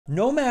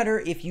No matter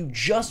if you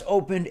just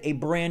opened a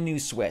brand new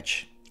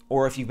Switch,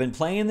 or if you've been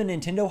playing the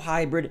Nintendo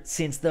Hybrid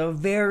since the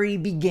very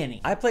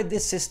beginning, I played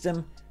this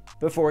system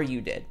before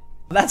you did.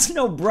 That's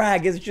no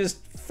brag, it's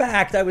just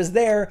fact. I was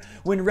there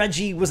when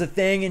Reggie was a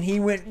thing and he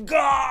went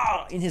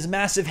 "Gah!" in his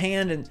massive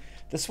hand, and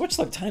the Switch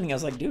looked tiny. I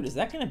was like, dude, is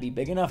that gonna be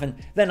big enough? And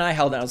then I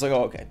held it. I was like,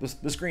 oh, okay,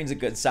 the screen's a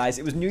good size.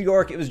 It was New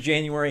York, it was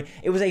January,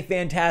 it was a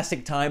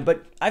fantastic time,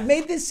 but I've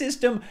made this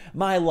system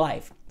my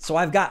life. So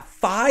I've got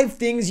 5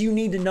 things you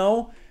need to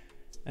know,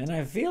 and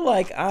I feel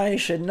like I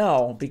should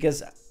know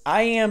because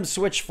I am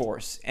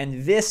SwitchForce,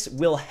 and this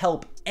will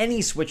help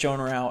any Switch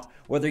owner out,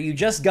 whether you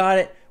just got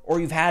it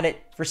or you've had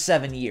it for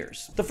 7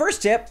 years. The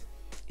first tip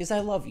is I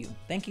love you.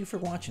 Thank you for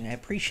watching. I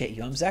appreciate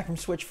you. I'm Zach from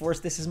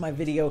SwitchForce. This is my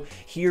video.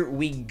 Here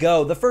we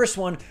go. The first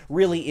one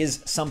really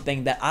is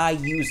something that I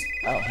use.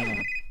 Oh, hang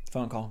on.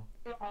 Phone call.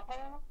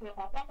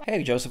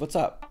 Hey, Joseph, what's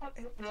up?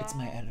 It's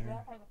my editor.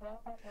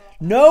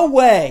 No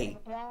way!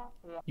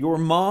 Your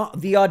mom,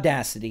 the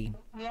audacity.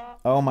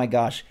 Oh my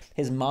gosh.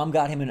 His mom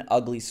got him an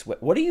ugly Switch.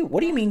 What do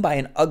you mean by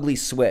an ugly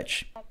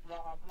Switch?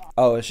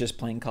 Oh, it's just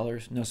plain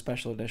colors, no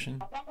special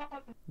edition.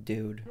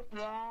 Dude.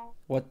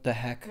 What the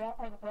heck?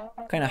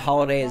 What kind of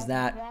holiday is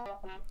that?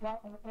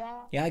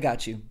 Yeah, I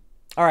got you.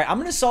 All right, I'm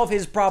going to solve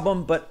his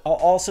problem, but I'll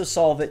also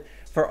solve it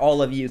for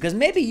all of you, because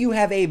maybe you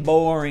have a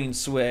boring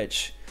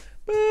Switch.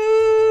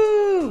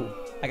 Boo!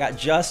 I got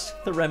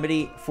just the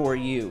remedy for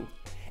you.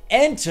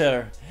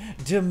 Enter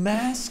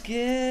Damascus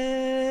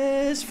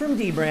from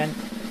D-Brand.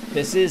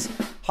 This is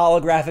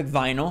holographic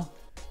vinyl.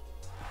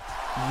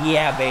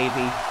 Yeah,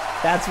 baby.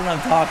 That's what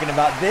I'm talking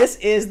about. This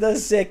is the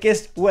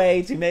sickest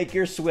way to make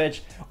your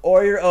Switch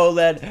or your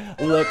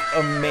OLED look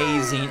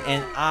amazing,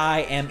 and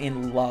I am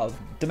in love.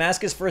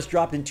 Damascus first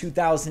dropped in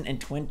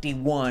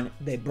 2021.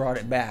 They brought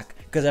it back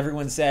because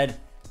everyone said,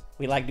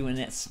 we like doing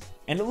this.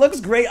 And it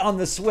looks great on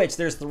the Switch.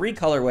 There's 3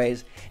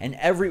 colorways, and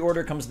every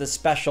order comes with a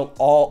special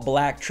all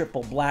black,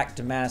 triple black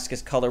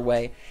Damascus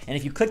colorway. And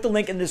if you click the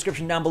link in the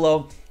description down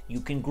below, you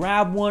can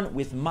grab one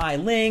with my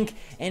link,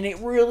 and it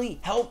really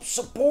helps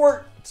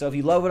support. So if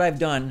you love what I've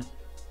done,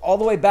 all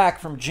the way back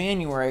from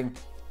January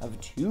of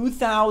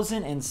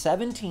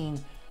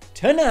 2017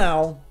 to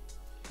now,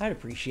 I'd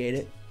appreciate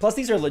it. Plus,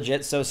 these are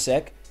legit so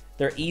sick.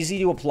 They're easy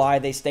to apply,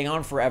 they stay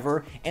on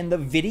forever, and the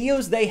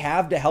videos they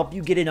have to help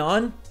you get it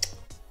on,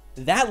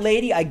 that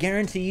lady, I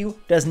guarantee you,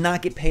 does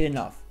not get paid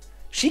enough.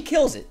 She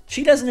kills it.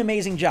 She does an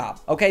amazing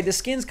job. Okay, the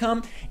skins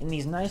come in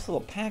these nice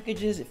little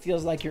packages. It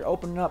feels like you're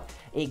opening up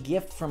a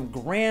gift from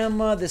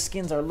grandma. The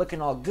skins are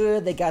looking all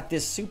good. They got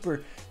this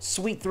super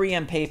sweet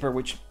 3M paper,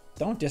 which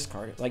don't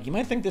discard it. Like, you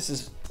might think this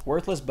is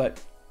worthless,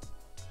 but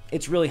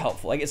it's really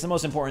helpful. Like, it's the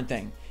most important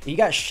thing. If you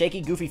got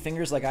shaky, goofy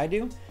fingers like I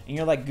do, and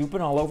you're like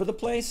gooping all over the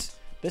place,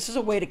 this is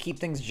a way to keep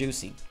things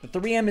juicy. The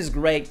 3M is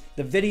great.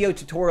 The video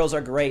tutorials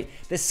are great.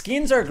 The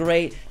skins are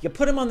great. You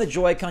put them on the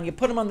Joy-Con, you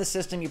put them on the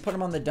system, you put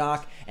them on the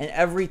dock, and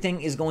everything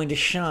is going to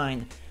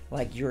shine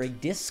like you're a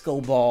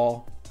disco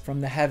ball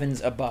from the heavens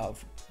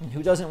above. And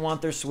who doesn't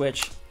want their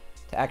Switch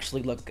to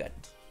actually look good?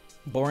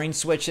 Boring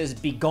Switches,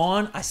 be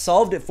gone. I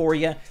solved it for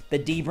you. The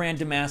D-Brand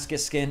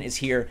Damascus skin is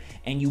here,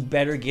 and you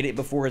better get it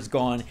before it's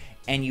gone.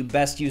 And you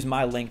best use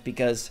my link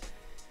because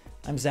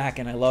I'm Zach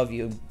and I love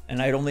you,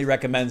 and I'd only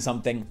recommend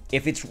something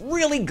if it's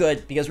really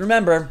good, because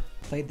remember,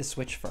 I played the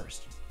Switch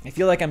first. I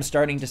feel like I'm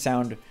starting to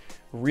sound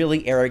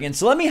really arrogant,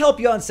 so let me help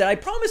you on set. I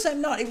promise I'm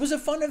not. It was a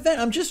fun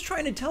event. I'm just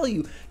trying to tell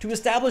you to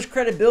establish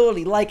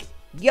credibility, like,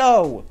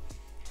 yo,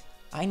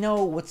 I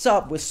know what's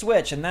up with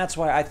Switch, and that's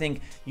why I think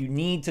you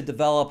need to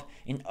develop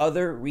an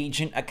other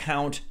region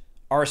account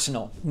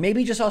arsenal.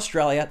 Maybe just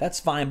Australia, that's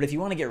fine, but if you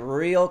want to get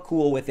real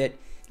cool with it,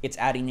 it's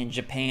adding in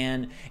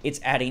Japan, it's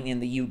adding in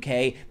the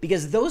UK,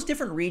 because those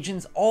different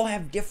regions all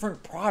have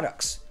different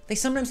products. They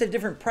sometimes have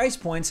different price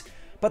points,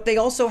 but they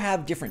also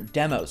have different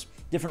demos,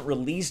 different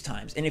release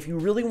times. And if you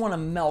really want to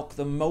milk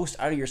the most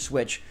out of your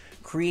Switch,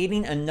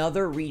 creating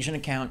another region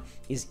account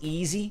is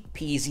easy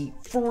peasy,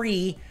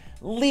 free,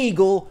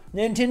 legal,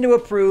 Nintendo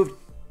approved,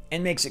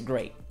 and makes it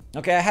great.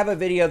 Okay, I have a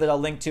video that I'll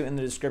link to in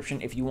the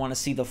description if you want to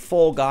see the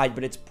full guide,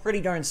 but it's pretty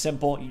darn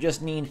simple. You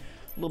just need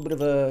a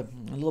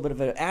little bit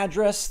of an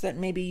address that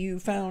maybe you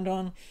found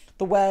on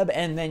the web,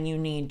 and then you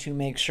need to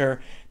make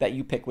sure that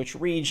you pick which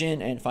region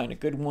and find a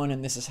good one,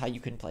 and this is how you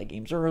can play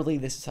games early.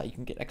 This is how you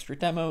can get extra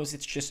demos.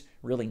 It's just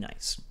really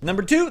nice.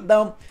 Number 2,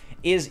 though,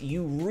 is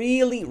you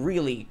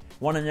really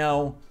want to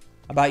know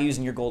about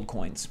using your gold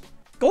coins.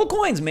 Gold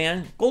coins,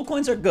 man. Gold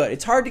coins are good.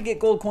 It's hard to get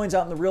gold coins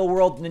out in the real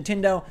world.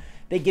 Nintendo,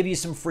 they give you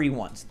some free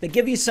ones. They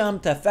give you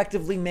some to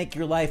effectively make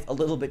your life a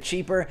little bit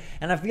cheaper,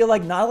 and I feel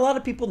like not a lot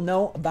of people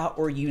know about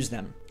or use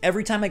them.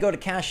 Every time I go to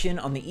cash in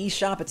on the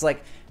eShop, it's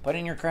like, put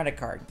in your credit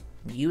card,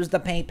 use the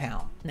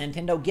PayPal,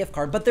 Nintendo gift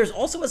card, but there's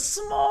also a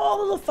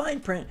small little fine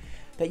print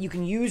that you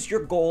can use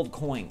your gold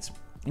coins.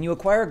 And you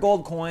acquire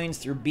gold coins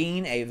through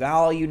being a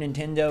value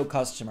Nintendo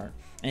customer.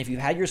 And if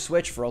you've had your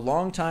Switch for a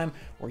long time,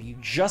 or you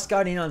just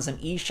got in on some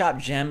eShop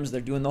gems,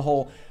 they're doing the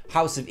whole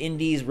House of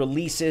Indies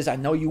releases, I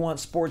know you want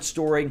Sports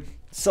Story,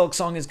 Silk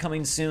Song is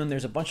coming soon.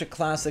 There's a bunch of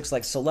classics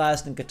like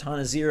Celeste and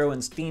Katana Zero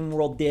and Steam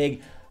World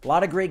Dig. A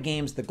lot of great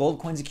games. The gold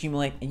coins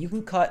accumulate, and you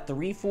can cut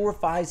 3, 4,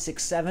 5,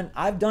 6, 7.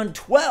 I've done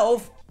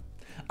 12.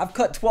 I've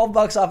cut 12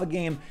 bucks off a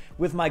game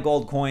with my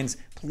gold coins.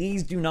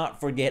 Please do not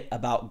forget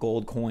about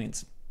gold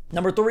coins.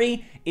 Number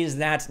 3 is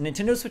that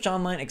Nintendo Switch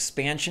Online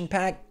expansion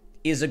pack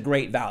is a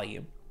great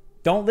value.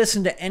 Don't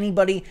listen to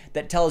anybody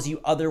that tells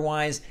you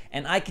otherwise,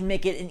 and I can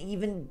make it an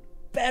even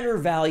better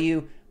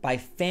value by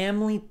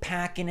family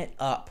packing it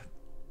up.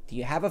 Do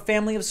you have a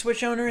family of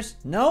Switch owners?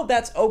 No,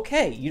 that's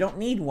okay. You don't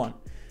need one.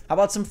 How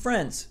about some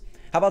friends?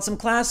 How about some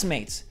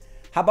classmates?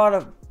 How about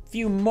a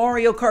few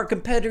Mario Kart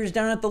competitors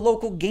down at the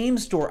local game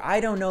store? I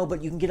don't know,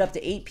 but you can get up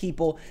to 8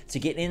 people to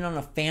get in on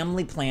a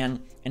family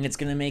plan, and it's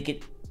going to make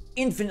it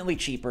infinitely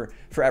cheaper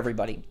for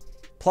everybody.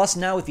 Plus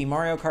now with the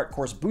Mario Kart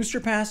Course Booster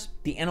Pass,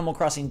 the Animal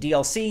Crossing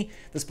DLC,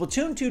 the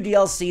Splatoon 2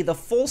 DLC, the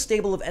full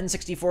stable of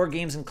N64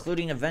 games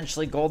including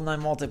eventually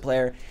GoldenEye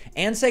multiplayer,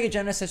 and Sega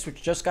Genesis,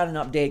 which just got an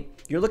update,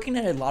 you're looking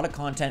at a lot of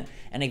content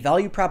and a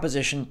value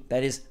proposition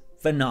that is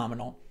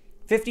phenomenal.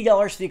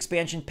 $50 for the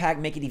expansion pack,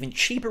 make it even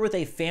cheaper with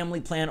a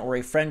family plan or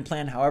a friend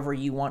plan, however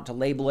you want to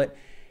label it,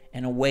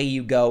 and away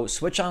you go.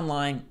 Switch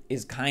Online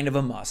is kind of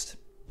a must.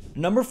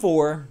 Number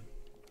 4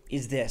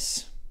 is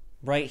this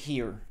right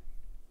here.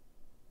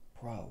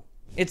 Pro.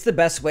 It's the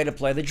best way to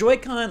play. The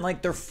Joy-Con,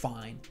 like, they're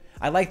fine.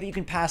 I like that you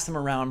can pass them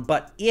around,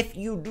 but if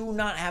you do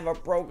not have a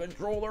Pro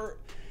controller,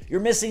 you're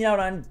missing out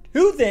on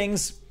 2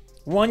 things.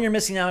 1, you're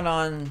missing out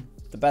on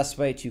the best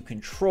way to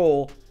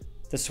control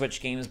the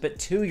Switch games, but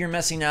 2, you're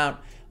missing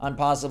out on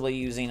possibly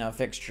using a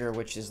fixture,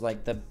 which is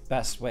like the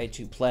best way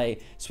to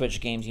play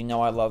Switch games. You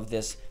know I love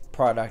this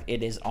product.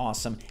 It is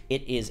awesome.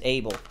 It is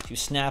able to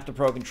snap the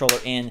Pro controller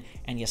in,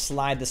 and you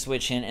slide the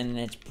Switch in, and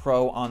then it's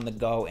Pro on the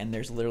go, and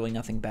there's literally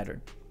nothing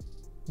better.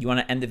 You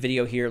want to end the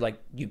video here?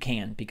 Like, you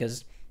can,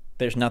 because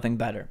there's nothing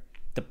better.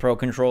 The Pro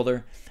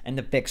controller and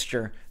the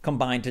fixture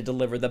combined to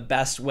deliver the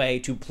best way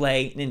to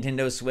play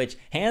Nintendo Switch,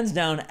 hands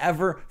down,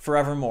 ever,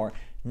 forevermore.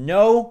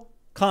 No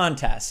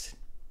contest.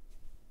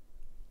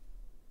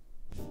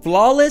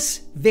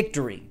 Flawless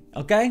victory,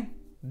 okay?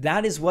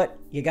 That is what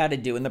you got to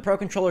do. And the Pro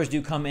controllers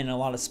do come in a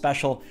lot of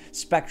special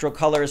spectral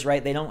colors,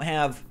 right? They don't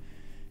have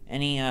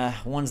any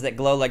ones that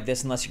glow like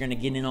this unless you're going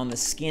to get in on the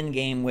skin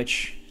game,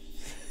 which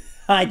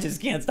I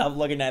just can't stop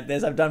looking at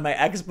this. I've done my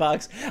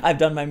Xbox, I've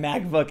done my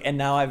MacBook, and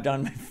now I've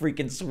done my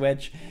freaking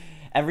Switch.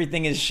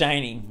 Everything is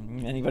shiny.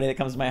 Anybody that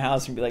comes to my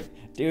house can be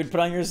like, dude, put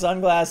on your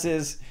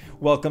sunglasses.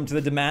 Welcome to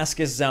the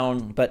Damascus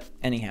zone. But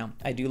anyhow,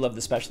 I do love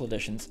the special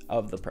editions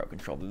of the Pro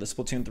controller. The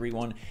Splatoon 3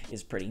 one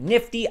is pretty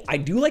nifty. I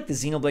do like the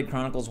Xenoblade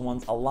Chronicles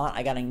ones a lot.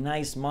 I got a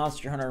nice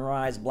Monster Hunter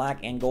Rise Black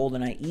and Gold,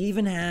 and I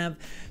even have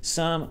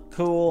some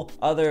cool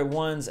other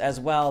ones as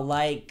well,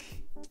 like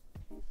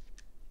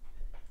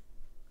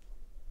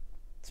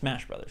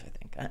Smash Brothers, I think.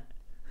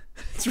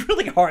 It's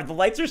really hard. The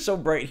lights are so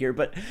bright here,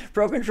 but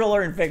Pro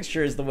controller and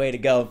fixture is the way to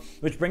go.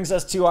 Which brings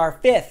us to our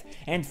 5th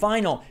and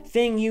final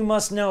thing you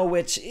must know,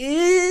 which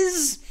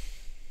is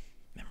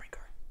memory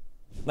card.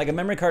 Like, a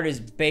memory card is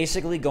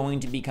basically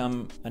going to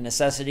become a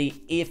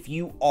necessity if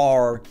you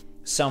are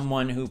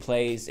someone who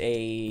plays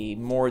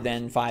more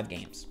than 5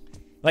 games.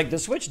 Like, the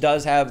Switch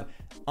does have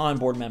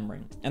onboard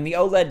memory, and the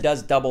OLED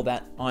does double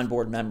that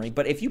onboard memory.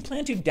 But if you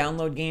plan to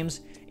download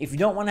games, if you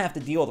don't want to have to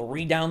deal with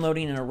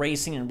re-downloading and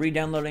erasing and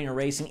re-downloading and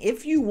erasing,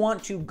 if you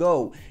want to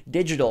go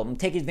digital and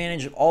take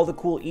advantage of all the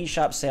cool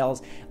eShop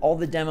sales, all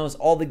the demos,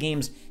 all the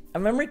games, a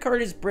memory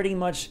card is pretty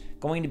much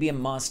going to be a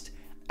must.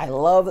 I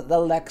love the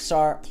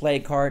Lexar Play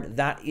Card.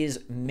 That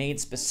is made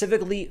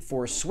specifically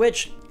for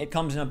Switch. It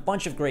comes in a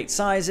bunch of great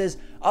sizes,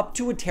 up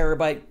to 1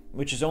 terabyte,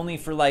 which is only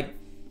for like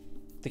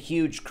the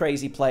huge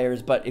crazy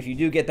players, but if you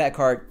do get that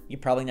card, you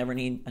probably never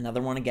need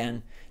another one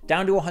again.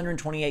 Down to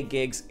 128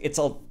 gigs. It's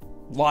a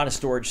lot of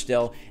storage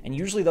still, and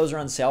usually those are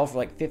on sale for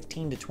like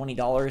 $15 to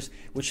 $20,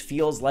 which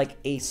feels like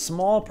a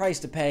small price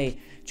to pay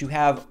to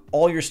have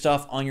all your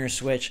stuff on your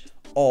Switch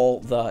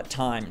all the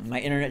time. My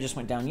internet just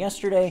went down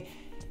yesterday.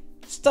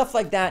 Stuff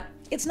like that.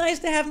 It's nice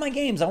to have my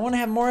games. I want to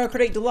have Mario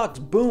Kart 8 Deluxe,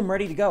 boom,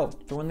 ready to go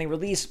for when they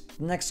release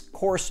the next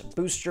Course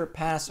Booster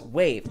Pass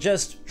wave.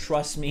 Just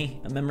trust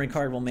me, a memory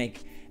card will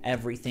make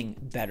everything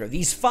better.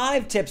 These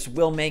 5 tips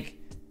will make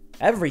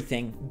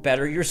everything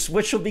better. Your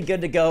Switch will be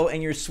good to go,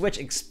 and your Switch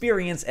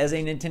experience as a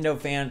Nintendo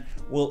fan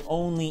will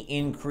only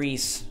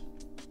increase.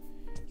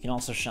 You can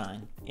also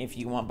shine if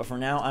you want, but for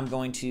now, I'm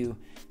going to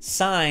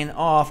sign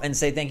off and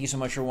say thank you so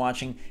much for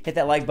watching. Hit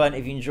that like button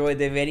if you enjoyed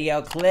the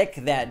video. Click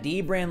that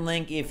D-Brand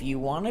link if you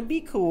want to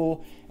be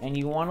cool and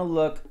you want to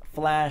look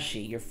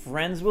flashy. Your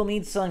friends will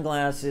need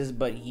sunglasses,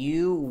 but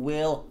you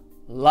will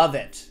love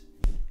it.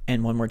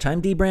 And one more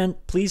time, D-Brand,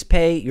 please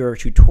pay your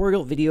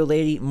tutorial video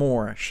lady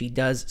more. She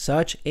does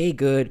such a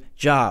good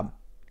job.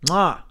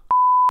 Mwah.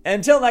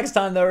 Until next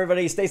time, though,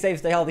 everybody, stay safe,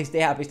 stay healthy, stay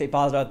happy, stay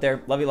positive out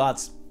there. Love you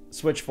lots.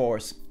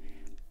 SwitchForce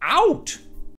out.